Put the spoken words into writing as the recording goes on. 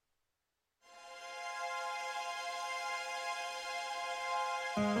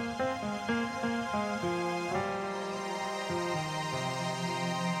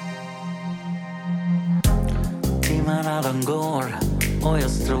Timmarna de går och jag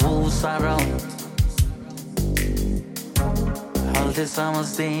strosar runt. Alltid samma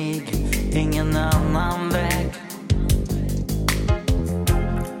stig, ingen annan väg.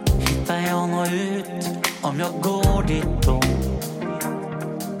 Hittar jag nå ut om jag går dit då?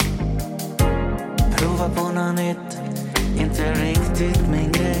 Prova på något nytt, inte riktigt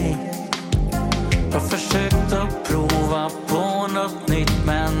min grej. Jag har försökt att prova på något nytt,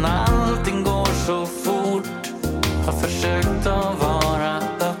 men allting går så fort. Jag har försökt att vara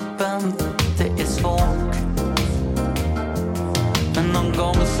öppen, det är svårt. Men någon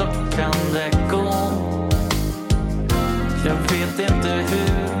gång så kan det gå. Jag vet inte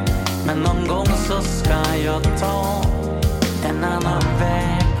hur, men någon gång så ska jag ta en annan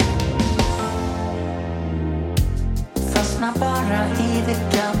väg. Fastna bara i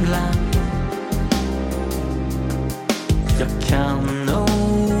det gamla. Jag kan nog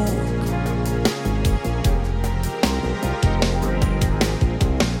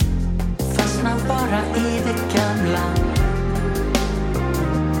fastna bara i det gamla.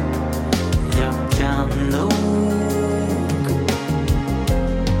 Jag kan nog.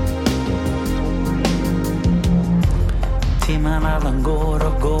 Timmarna de går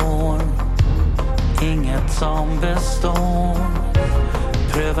och går, inget som består.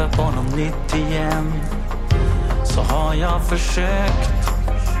 Pröva på något nytt igen, så har jag försökt.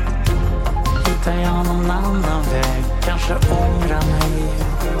 Hittar jag någon annan väg, kanske ångra mig.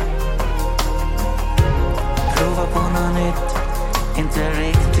 Prova på något nytt, inte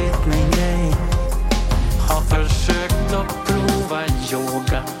riktigt min grej. Har försökt att prova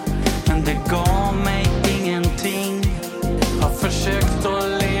yoga, men det gav mig ingenting. Har försökt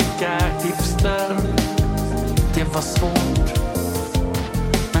att leka hipster, det var svårt.